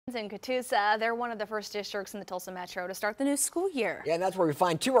In Catoosa, they're one of the first districts in the Tulsa Metro to start the new school year. Yeah, and that's where we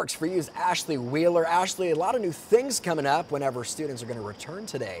find Two Works for You's Ashley Wheeler. Ashley, a lot of new things coming up whenever students are going to return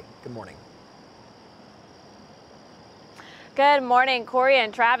today. Good morning. Good morning, Corey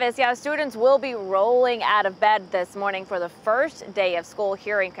and Travis. Yeah, students will be rolling out of bed this morning for the first day of school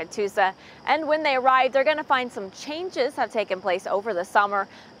here in Catoosa. And when they arrive, they're going to find some changes have taken place over the summer.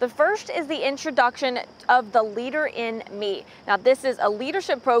 The first is the introduction of the Leader in Me. Now, this is a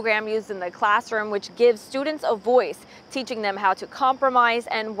leadership program used in the classroom which gives students a voice, teaching them how to compromise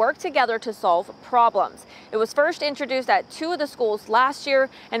and work together to solve problems. It was first introduced at 2 of the schools last year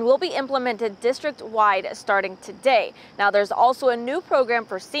and will be implemented district-wide starting today. Now, there's also a new program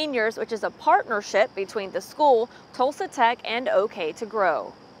for seniors, which is a partnership between the school, Tulsa Tech, and OK to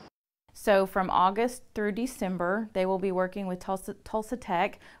Grow. So from August through December, they will be working with Tulsa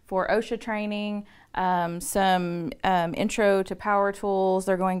Tech for OSHA training, some intro to power tools.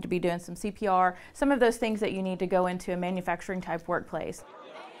 They're going to be doing some CPR, some of those things that you need to go into a manufacturing type workplace.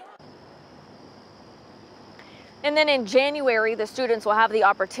 And then in January, the students will have the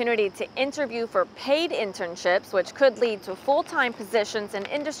opportunity to interview for paid internships, which could lead to full-time positions in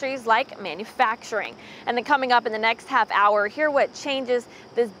industries like manufacturing. And then coming up in the next half hour, hear what changes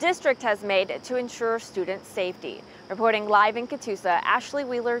this district has made to ensure student safety. Reporting live in Catoosa, Ashley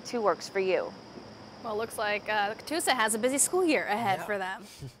Wheeler, Two Works for You. Well, it looks like Catoosa has a busy school year ahead for them.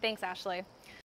 Thanks, Ashley.